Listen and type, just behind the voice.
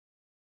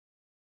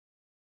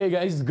Hey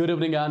guys, good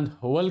evening and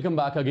welcome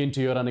back again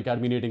to your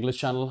Unacademy Neet English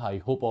channel. I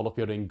hope all of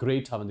you are doing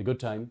great, having a good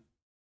time.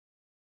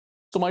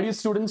 So my dear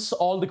students,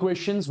 all the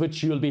questions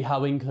which you will be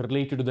having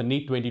related to the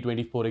NEET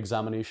 2024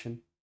 examination,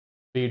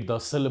 be it the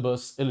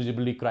syllabus,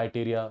 eligibility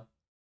criteria,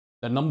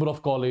 the number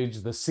of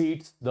college, the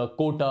seats, the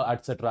quota,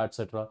 etc.,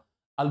 etc.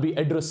 I'll be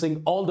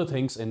addressing all the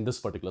things in this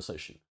particular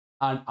session.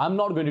 And I'm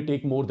not going to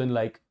take more than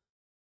like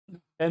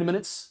 10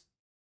 minutes,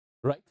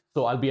 right?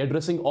 So I'll be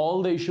addressing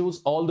all the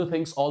issues, all the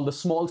things, all the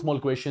small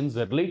questions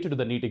related to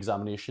the NEET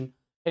examination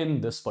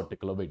in this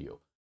particular video.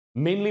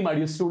 Mainly, my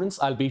dear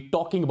students, I'll be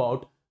talking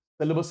about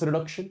syllabus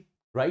reduction,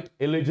 right?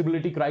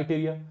 Eligibility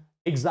criteria,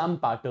 exam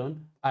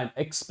pattern, and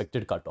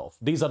expected cutoff.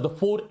 These are the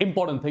four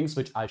important things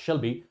which I shall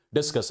be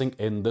discussing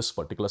in this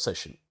particular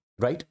session,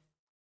 right?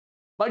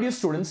 My dear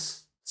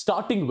students,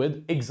 starting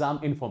with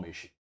exam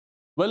information.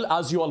 Well,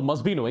 as you all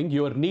must be knowing,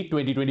 your NEET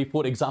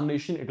 2024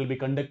 examination, it will be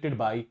conducted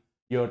by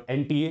your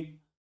NTA,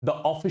 the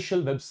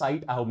official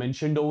website I have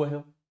mentioned over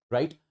here,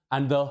 right?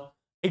 And the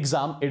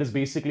exam, it is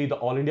basically the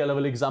all India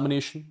level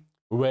examination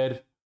where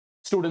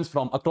students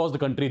from across the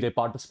country, they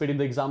participate in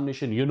the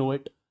examination, you know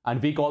it.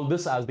 And we call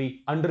this as the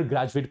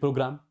undergraduate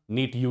program,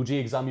 NEET UG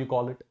exam you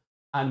call it.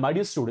 And my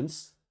dear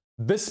students,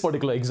 this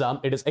particular exam,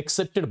 it is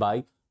accepted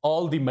by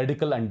all the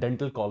medical and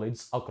dental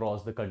colleges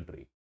across the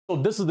country. So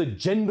this is the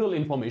general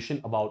information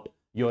about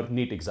your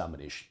NEET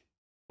examination.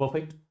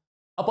 Perfect.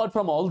 Apart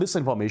from all this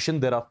information,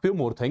 there are a few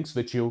more things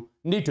which you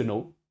need to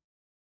know.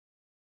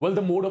 Well,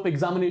 the mode of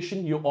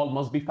examination, you all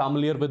must be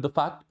familiar with the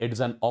fact it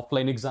is an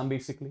offline exam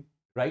basically,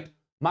 right?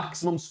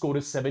 Maximum score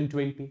is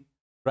 720,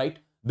 right?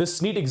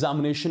 This NEET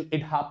examination,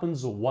 it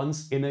happens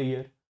once in a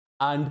year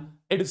and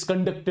it is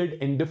conducted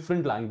in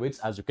different languages,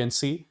 as you can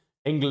see: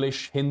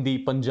 English, Hindi,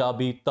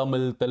 Punjabi,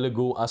 Tamil,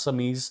 Telugu,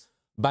 Assamese,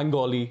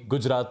 Bengali,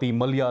 Gujarati,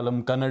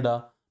 Malayalam,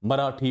 Kannada,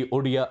 Marathi,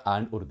 Odia,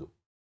 and Urdu.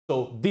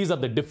 So these are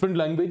the different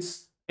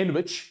languages in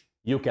which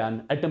you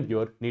can attempt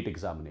your NEET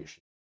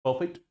examination.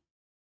 Perfect.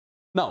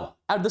 Now,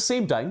 at the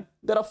same time,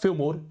 there are a few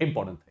more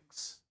important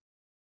things.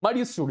 My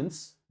dear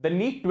students, the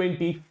NEET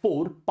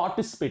 24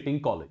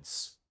 participating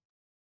colleges.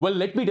 Well,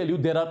 let me tell you,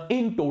 there are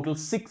in total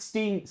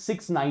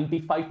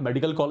 695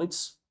 medical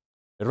colleges,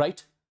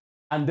 right?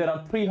 And there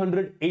are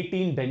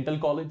 318 dental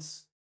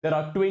colleges. There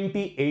are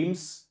 20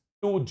 AIMS,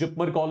 2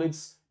 JIPMER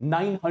colleges,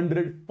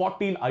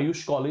 914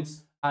 Ayush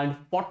colleges, and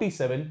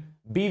 47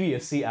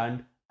 BVSC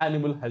and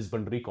Animal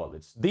Husbandry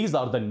College. These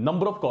are the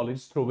number of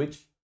colleges through which,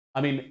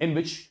 in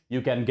which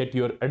you can get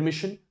your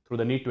admission through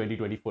the NEET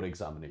 2024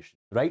 examination,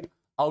 right?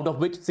 Out of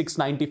which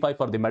 695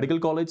 are the medical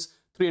college,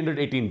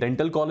 318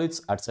 dental college,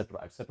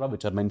 etc.,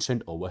 which are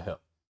mentioned over here.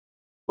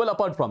 Well,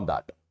 apart from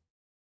that,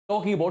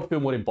 talking about a few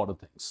more important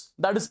things,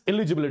 that is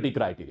eligibility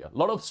criteria. A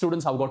lot of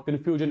students have got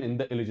confusion in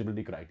the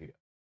eligibility criteria.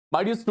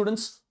 My dear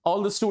students,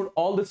 all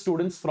the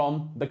students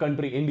from the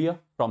country India,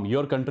 from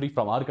your country,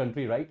 from our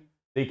country, right?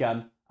 They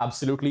can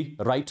absolutely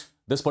write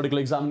this particular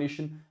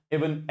examination.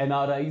 Even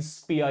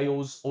NRIs,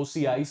 PIOs,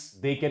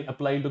 OCIs, they can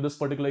apply into this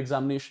particular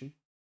examination.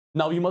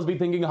 Now you must be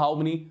thinking how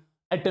many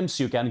attempts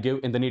you can give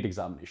in the NEET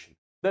examination.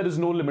 There is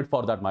no limit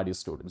for that, my dear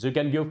students. You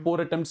can give 4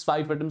 attempts,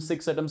 5 attempts,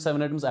 6 attempts,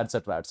 7 attempts,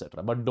 etc.,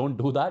 etc. But don't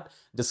do that.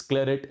 Just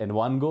clear it in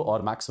one go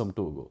or maximum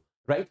 2 go,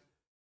 right?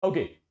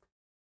 Okay,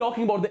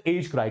 talking about the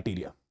age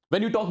criteria.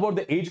 When you talk about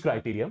the age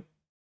criteria,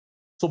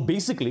 so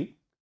basically,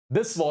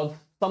 this was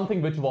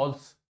something which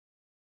was,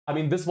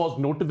 this was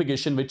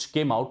notification which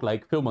came out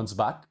like few months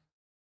back.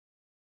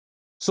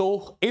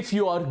 So if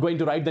you are going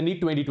to write the NEET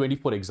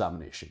 2024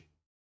 examination,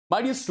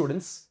 my dear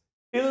students,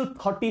 till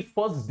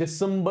 31st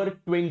December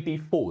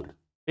 24,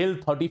 your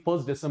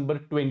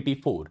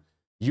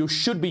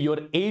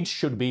age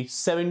should be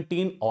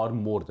 17 or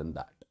more than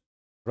that,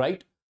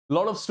 right? A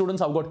lot of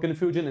students have got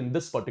confusion in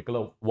this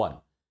particular one.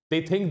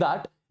 They think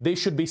that they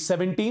should be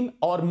 17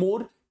 or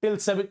more till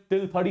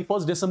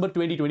 31st December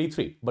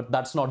 2023, but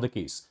that's not the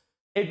case.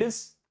 It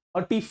is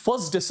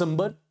 31st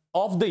December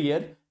of the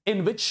year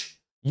in which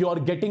you are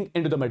getting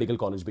into the medical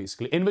college,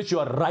 basically, in which you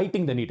are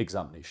writing the NEET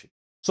examination.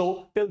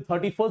 So till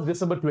 31st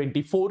December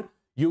 24,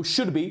 your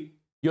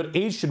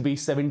age should be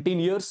 17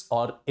 years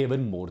or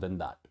even more than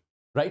that,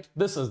 right?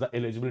 This is the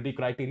eligibility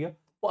criteria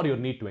for your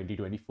NEET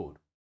 2024.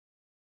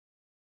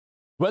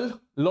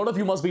 Well, a lot of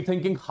you must be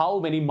thinking how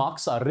many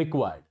marks are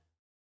required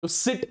to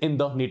sit in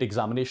the NEET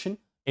examination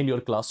in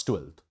your class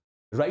 12th,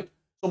 right?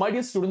 So my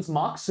dear students,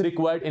 marks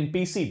required in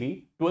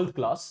PCB 12th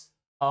class,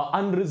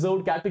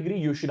 unreserved category,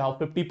 you should have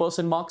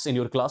 50% marks in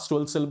your class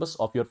 12 syllabus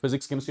of your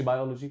physics, chemistry,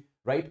 biology,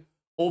 right?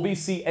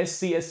 OBC,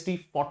 SC,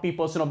 ST,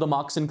 40% of the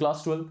marks in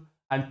class 12,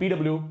 and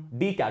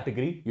PWD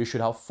category, you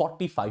should have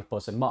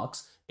 45%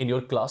 marks in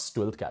your class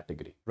 12th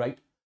category, right?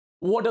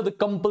 What are the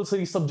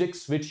compulsory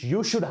subjects which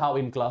you should have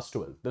in class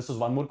 12? This is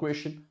one more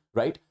question,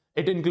 right?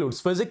 It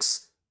includes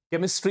physics,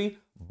 chemistry,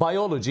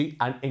 biology,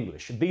 and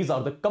English. These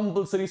are the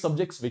compulsory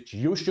subjects which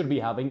you should be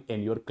having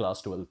in your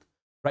class 12th,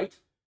 right?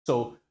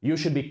 So you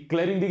should be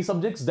clearing these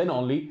subjects, then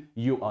only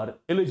you are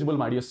eligible,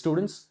 my dear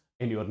students,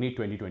 in your NEET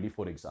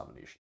 2024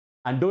 examination.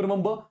 And do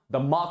remember the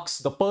marks,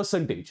 the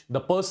percentage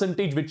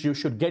which you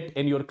should get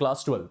in your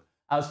class 12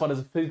 as far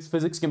as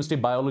physics, chemistry,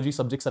 biology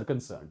subjects are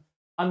concerned.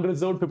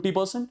 Unreserved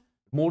 50%,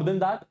 more than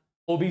that,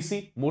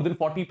 OBC more than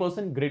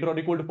 40%, greater or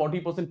equal to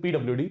 40%,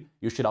 PWD,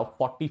 you should have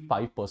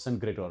 45%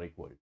 greater or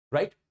equal,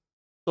 right?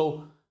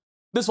 So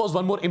this was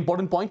one more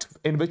important point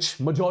in which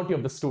majority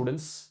of the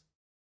students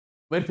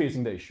were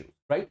facing the issue,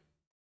 right?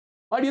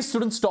 My dear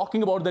students,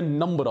 talking about the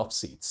number of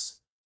seats.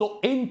 So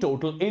in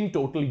total,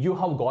 you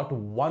have got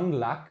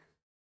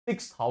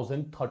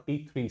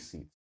 1,06,033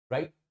 seats,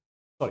 right?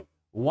 Sorry,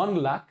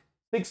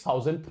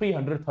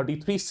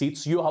 1,06,333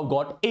 seats you have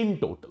got in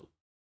total.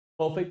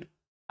 Perfect.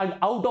 And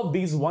out of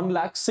these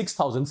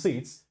 1,06,000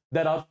 seats,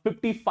 there are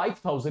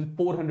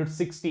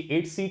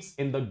 55,468 seats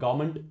in the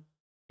government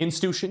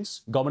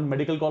institutions, government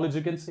medical college,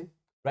 you can say,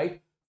 right?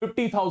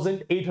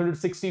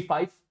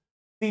 50,865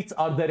 seats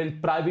are there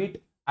in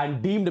private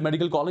and deemed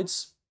medical college.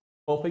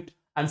 Perfect.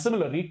 And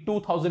similarly,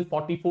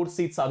 2,044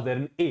 seats are there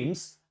in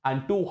AIMS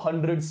and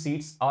 200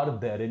 seats are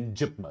there in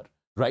JIPMER,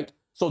 right?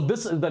 So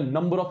this is the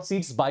number of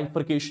seats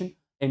bifurcation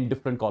in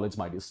different college,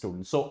 my dear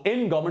students. So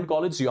in government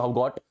college, you have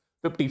got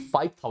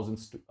 55,000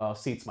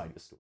 seats, my dear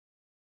students.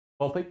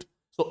 Perfect.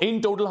 So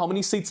in total, how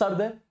many seats are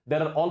there?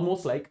 There are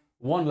almost like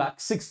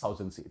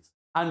 1,06,000 seats.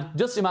 And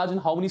just imagine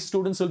how many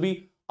students will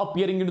be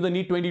appearing into the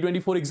NEET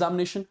 2024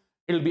 examination.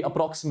 It will be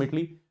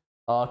approximately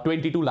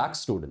 22 lakh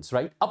students,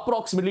 right?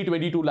 Approximately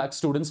 22 lakh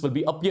students will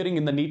be appearing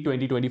in the NEET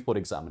 2024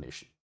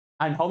 examination.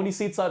 And how many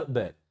seats are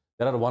there?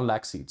 There are 1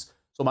 lakh seats.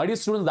 So my dear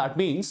students, that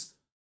means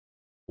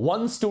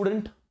one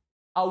student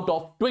out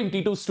of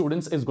 22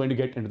 students is going to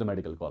get into the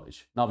medical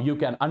college. Now you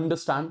can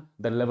understand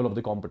the level of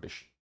the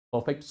competition.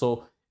 Perfect.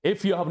 So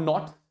if you have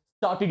not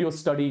started your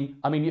studying,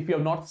 if you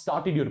have not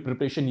started your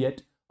preparation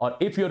yet, or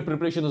if your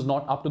preparation is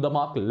not up to the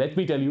mark, let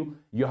me tell you,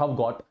 you have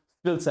got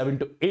still 7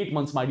 to 8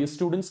 months, my dear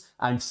students,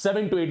 and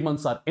 7 to 8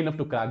 months are enough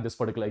to crack this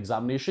particular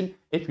examination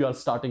if you are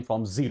starting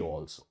from zero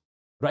also,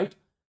 right?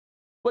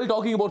 Well,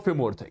 talking about few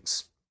more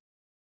things.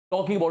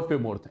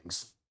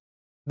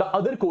 The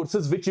other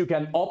courses which you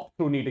can opt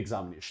through NEET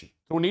examination.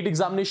 Through NEET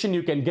examination,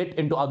 you can get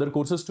into other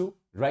courses too,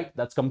 right?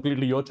 That's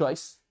completely your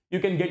choice. You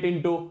can get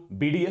into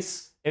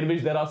BDS, in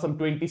which there are some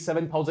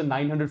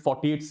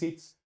 27,948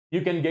 seats.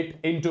 You can get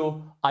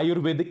into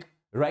Ayurvedic,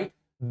 right?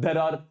 There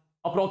are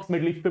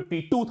approximately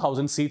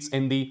 52,000 seats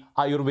in the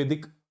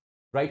Ayurvedic,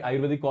 right?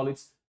 Ayurvedic college.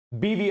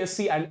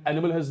 BVSC and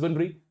Animal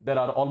Husbandry, there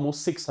are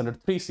almost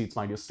 603 seats,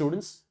 my dear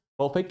students.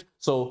 Perfect.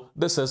 So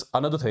this is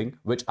another thing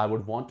which I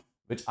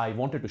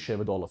wanted to share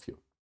with all of you.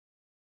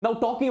 Now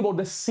talking about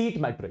the seat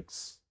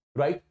metrics,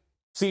 right?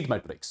 Seat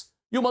metrics.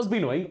 You must be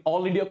knowing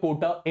all India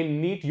quota in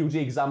NEET UG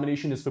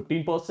examination is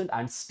 15%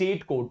 and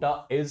state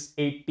quota is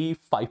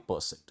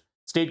 85%.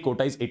 State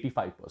quota is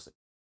 85%.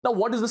 Now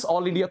what is this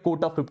all India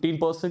quota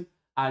 15%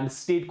 and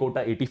state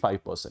quota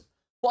 85%?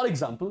 For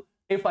example,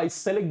 if I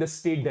select the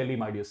state Delhi,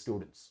 my dear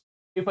students,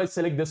 if I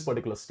select this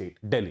particular state,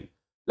 Delhi,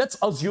 let's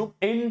assume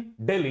in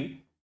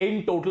Delhi,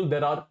 in total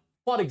there are,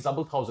 for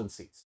example, 1,000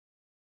 seats.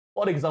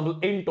 For example,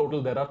 in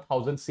total there are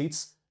 1,000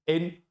 seats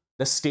in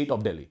the state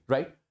of Delhi,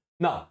 right?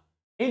 Now,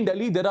 in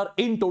Delhi, there are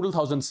in total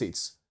 1,000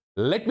 seats.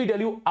 Let me tell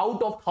you,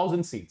 out of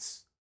 1,000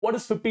 seats, what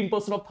is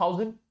 15% of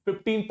 1,000?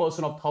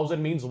 15% of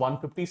 1,000 means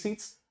 150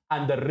 seats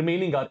and the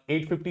remaining are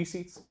 850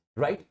 seats,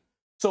 right?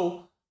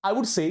 So I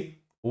would say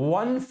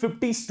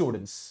 150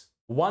 seats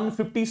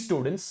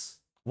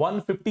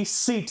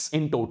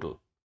in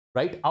total,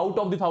 right? Out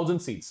of the 1,000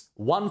 seats,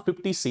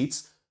 150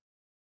 seats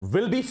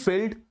will be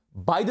filled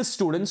by the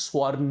students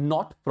who are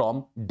not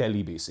from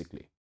Delhi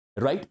basically,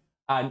 right?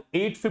 And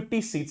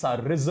 850 seats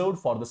are reserved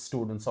for the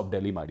students of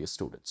Delhi, my dear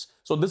students.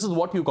 So this is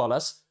what you call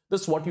as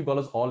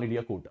all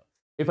India quota.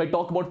 If I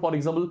talk about, for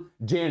example,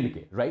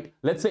 J&K, right?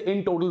 Let's say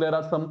in total there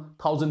are some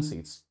 1,000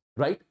 seats,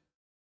 right?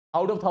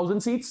 Out of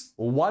 1,000 seats,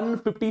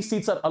 150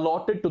 seats are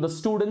allotted to the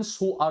students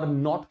who are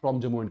not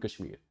from Jammu and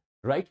Kashmir,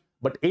 right?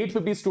 But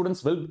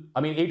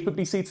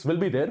 850 seats will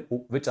be there,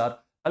 which are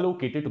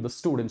allocated to the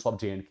students of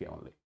J&K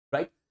only,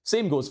 right?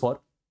 Same goes for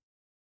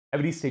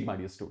every state, my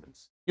dear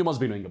students. You must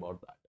be knowing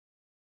about that.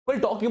 Well,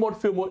 talking about a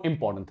few more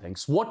important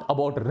things. What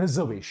about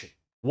reservation?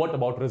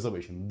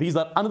 These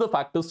are another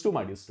factors too,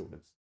 my dear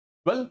students.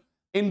 Well,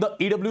 in the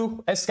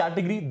EWS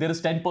category, there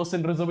is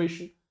 10%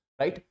 reservation,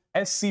 right?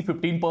 SC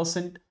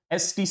 15%,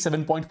 ST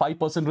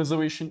 7.5%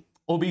 reservation,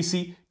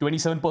 OBC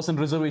 27%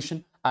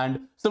 reservation,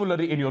 and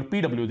similarly in your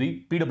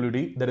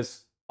PWD, there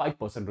is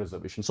 5%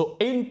 reservation. So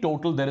in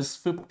total, there is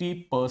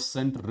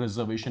 50%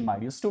 reservation, my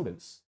dear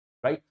students,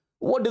 right?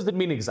 What does it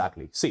mean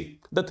exactly?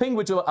 See, the thing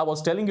which I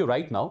was telling you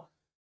right now,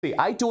 see,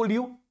 I told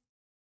you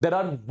there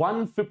are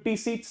 150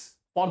 seats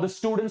for the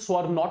students who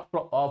are not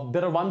from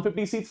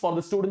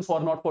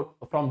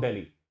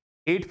Delhi.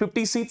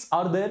 850 seats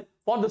are there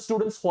for the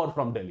students who are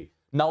from Delhi.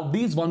 Now,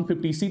 these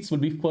 150 seats will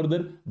be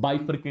further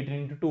bifurcated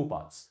into two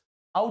parts.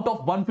 Out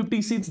of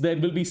 150 seats, there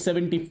will be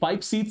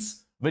 75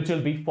 seats, which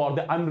will be for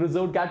the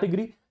unreserved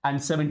category, and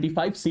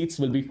 75 seats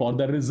will be for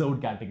the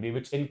reserved category,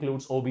 which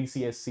includes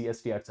OBC, SC,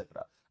 ST,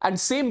 etc. And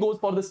same goes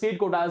for the state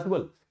quota as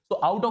well. So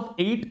out of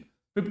 8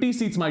 50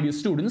 seats, my dear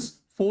students,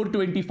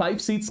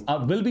 425 seats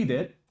will be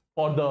there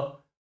for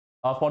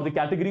the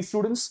category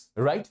students,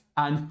 right?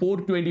 And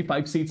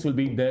 425 seats will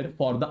be there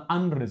for the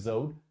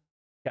unreserved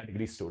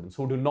category students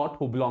who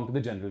belong to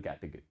the general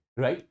category,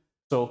 right?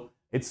 So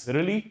it's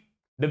really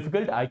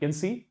difficult, I can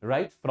see,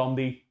 right, for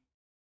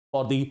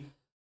the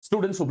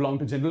students who belong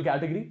to general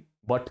category,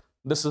 but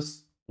this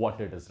is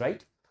what it is,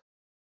 right?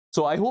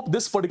 So I hope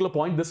this particular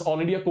point, this All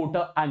India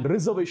quota and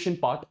reservation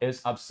part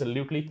is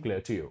absolutely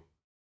clear to you.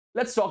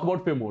 Let's talk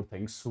about a few more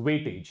things.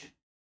 Weightage.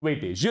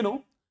 Weightage, you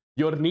know,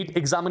 your NEET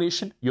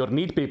examination, your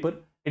NEET paper,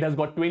 it has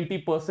got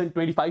 20%,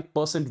 25%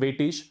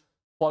 weightage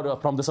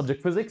from the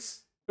subject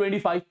physics,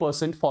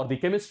 25% for the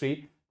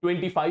chemistry,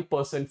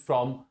 25%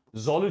 from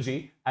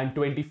zoology, and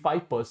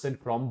 25%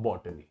 from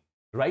botany,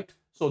 right?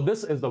 So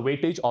this is the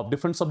weightage of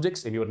different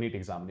subjects in your NEET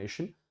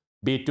examination,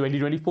 be it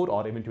 2024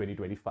 or even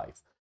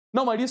 2025.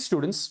 Now, my dear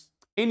students,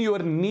 in your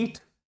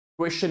NEET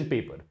question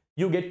paper,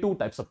 you get two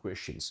types of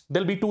questions.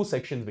 There'll be two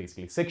sections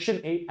basically, section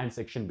A and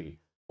section B.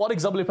 For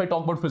example, if I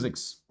talk about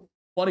physics,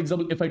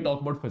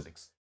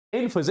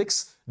 in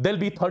physics, there'll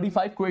be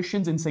 35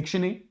 questions in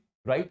section A,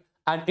 right?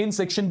 And in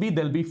section B,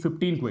 there'll be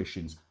 15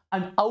 questions.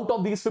 And out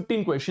of these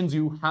 15 questions,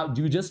 you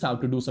just have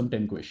to do some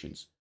 10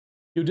 questions.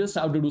 You just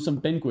have to do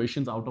some 10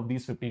 questions out of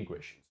these 15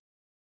 questions,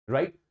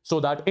 right? So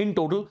that in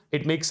total,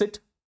 it makes it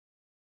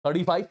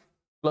 35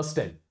 plus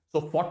 10.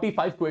 So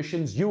 45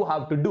 questions you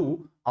have to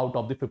do out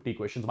of the 50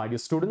 questions, my dear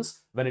students,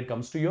 when it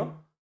comes to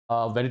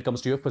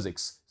your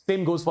physics.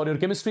 Same goes for your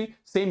chemistry,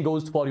 same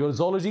goes for your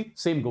zoology,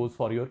 same goes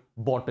for your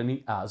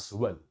botany as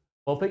well.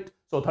 Perfect.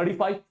 So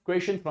 35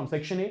 questions from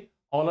section A,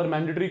 all are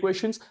mandatory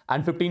questions,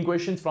 and 15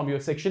 questions from your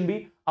section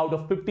B. Out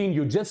of 15,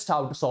 you just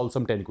have to solve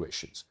some 10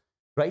 questions,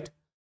 right?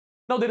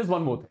 Now there is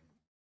one more thing.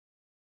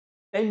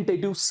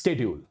 Tentative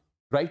schedule,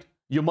 right?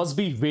 You must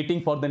be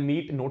waiting for the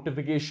NEET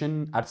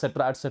notification,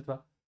 etc., etc.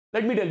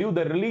 Let me tell you,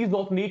 the release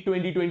of NEET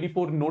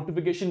 2024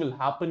 notification will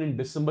happen in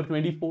December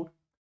 24.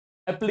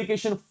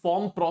 Application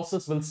form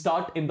process will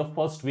start in the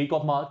first week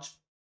of March.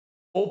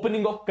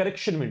 Opening of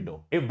correction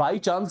window. If by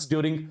chance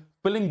during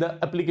filling the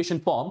application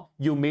form,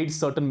 you made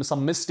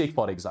some mistake,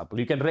 for example,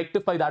 you can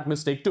rectify that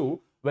mistake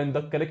too when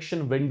the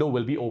correction window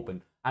will be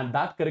open. And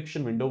that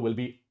correction window will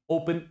be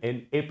open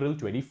in April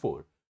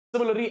 24.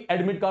 Similarly,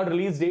 admit card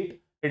release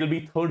date, it will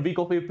be third week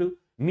of April.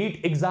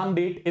 NEET exam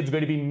date, it's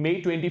going to be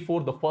May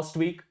 24, the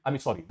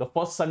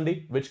first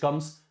Sunday, which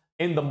comes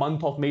in the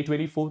month of May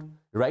 24,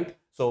 right?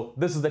 So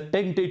this is the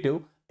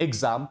tentative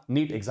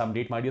NEET exam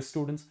date, my dear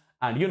students.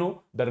 And you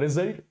know, the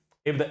result,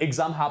 if the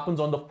exam happens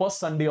on the first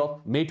Sunday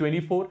of May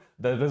 24,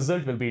 the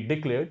result will be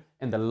declared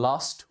in the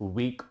last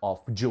week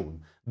of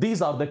June.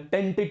 These are the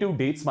tentative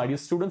dates, my dear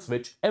students,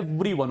 which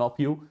every one of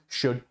you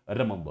should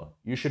remember.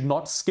 You should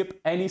not skip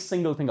any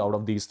single thing out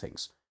of these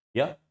things.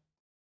 Yeah?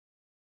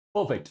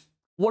 Perfect.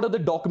 What are the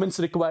documents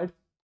required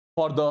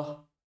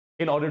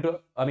in order to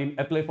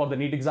apply for the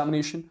NEET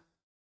examination?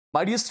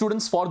 My dear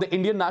students, for the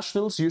Indian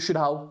nationals, you should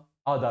have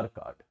Aadhaar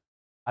card.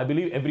 I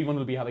believe everyone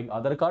will be having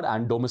Aadhaar card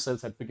and domicile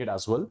certificate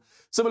as well.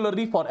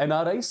 Similarly, for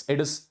NRIs,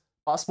 it is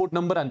passport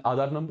number and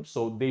Aadhaar number.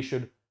 So they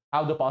should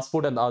have the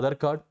passport and Aadhaar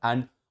card.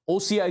 And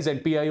OCIs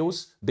and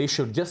PIOs, they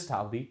should just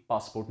have the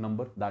passport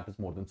number. That is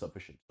more than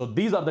sufficient. So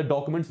these are the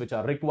documents which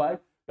are required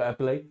to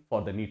apply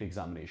for the NEET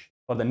examination,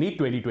 for the NEET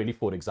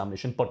 2024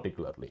 examination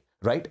particularly,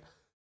 right?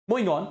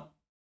 Moving on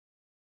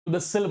to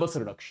the syllabus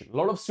reduction. A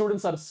lot of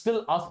students are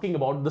still asking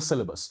about the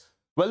syllabus.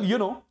 Well, you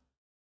know,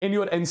 in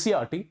your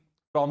NCERT,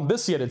 from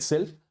this year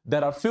itself,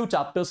 there are few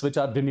chapters which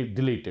are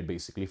deleted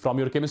basically from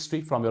your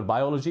chemistry, from your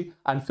biology,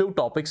 and few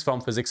topics from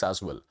physics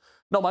as well.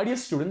 Now, my dear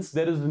students,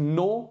 there is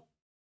no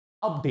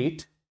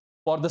update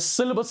for the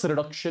syllabus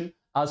reduction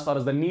as far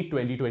as the NEET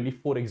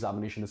 2024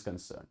 examination is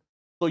concerned.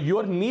 So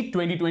your NEET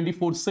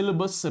 2024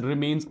 syllabus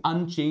remains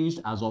unchanged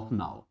as of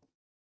now.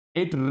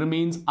 It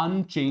remains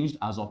unchanged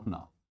as of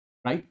now,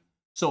 right?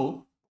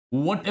 So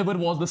whatever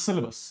was the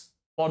syllabus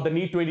for the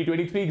NEET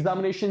 2023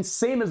 examination,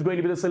 same is going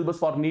to be the syllabus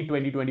for NEET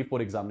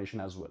 2024 examination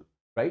as well,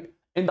 right?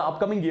 In the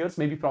upcoming years,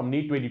 maybe from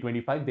NEET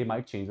 2025, they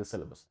might change the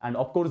syllabus. And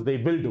of course, they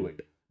will do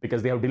it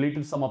because they have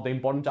deleted some of the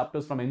important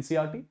chapters from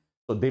NCERT.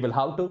 So they will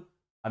have to,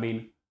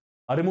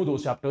 remove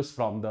those chapters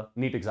from the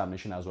NEET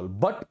examination as well.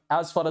 But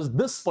as far as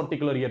this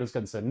particular year is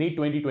concerned, NEET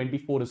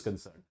 2024 is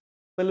concerned,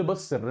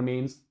 syllabus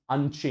remains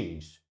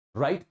unchanged,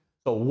 right?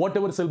 So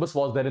whatever syllabus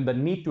was there in the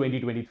NEET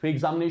 2023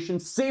 examination,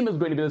 same is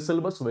going to be the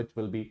syllabus which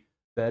will be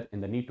there in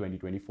the NEET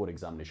 2024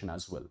 examination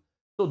as well.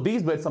 So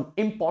these were some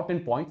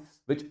important points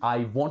which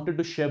I wanted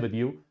to share with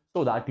you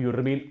so that you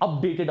remain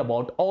updated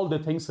about all the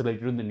things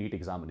related to the NEET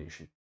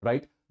examination,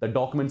 right? The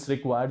documents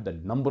required, the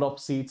number of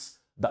seats,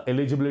 the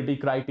eligibility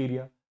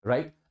criteria,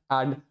 right?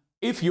 And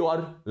if you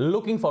are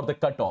looking for the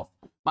cutoff,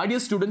 my dear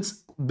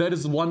students, there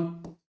is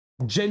one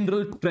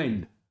general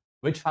trend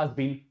which has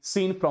been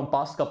seen from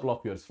past couple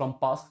of years, from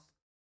past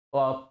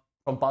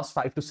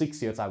 5 to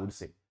 6 years, I would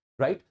say,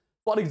 right?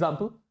 For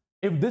example,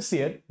 if this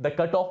year the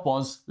cutoff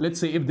was, let's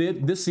say,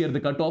 this year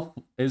the cutoff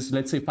is,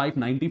 let's say,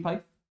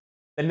 595,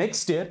 the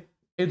next year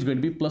it's going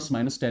to be plus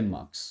minus 10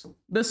 marks.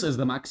 This is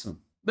the maximum.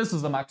 This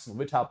is the maximum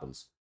which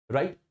happens,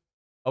 right?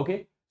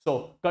 Okay,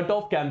 so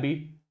cutoff can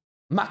be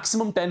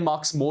maximum 10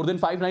 marks more than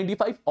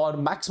 595 or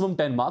maximum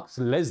 10 marks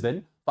less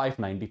than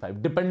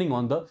 595, depending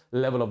on the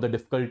level of the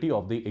difficulty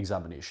of the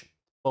examination.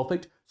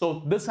 Perfect.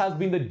 So this has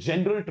been the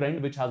general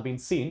trend which has been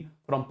seen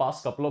from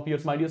past couple of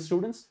years, my dear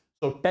students.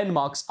 So 10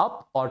 marks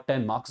up or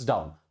 10 marks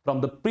down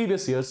from the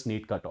previous year's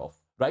NEET cutoff,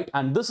 right?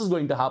 And this is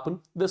going to happen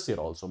this year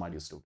also, my dear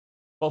students.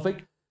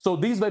 Perfect. So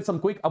these were some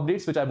quick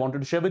updates which I wanted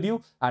to share with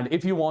you. And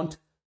if you want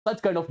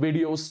such kind of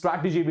videos,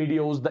 strategy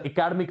videos, the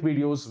academic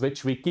videos,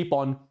 which we keep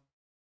on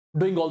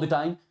doing all the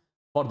time,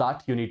 for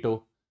that you need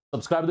to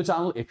subscribe to the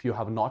channel if you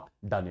have not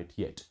done it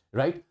yet,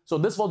 right? So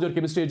this was your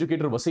chemistry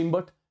educator, Wassim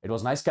Bhat. It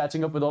was nice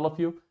catching up with all of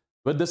you.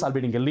 With this, I'll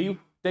be taking a leave.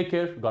 Take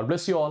care. God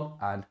bless you all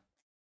and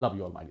love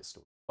you all, my dear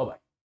students.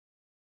 Bye-bye.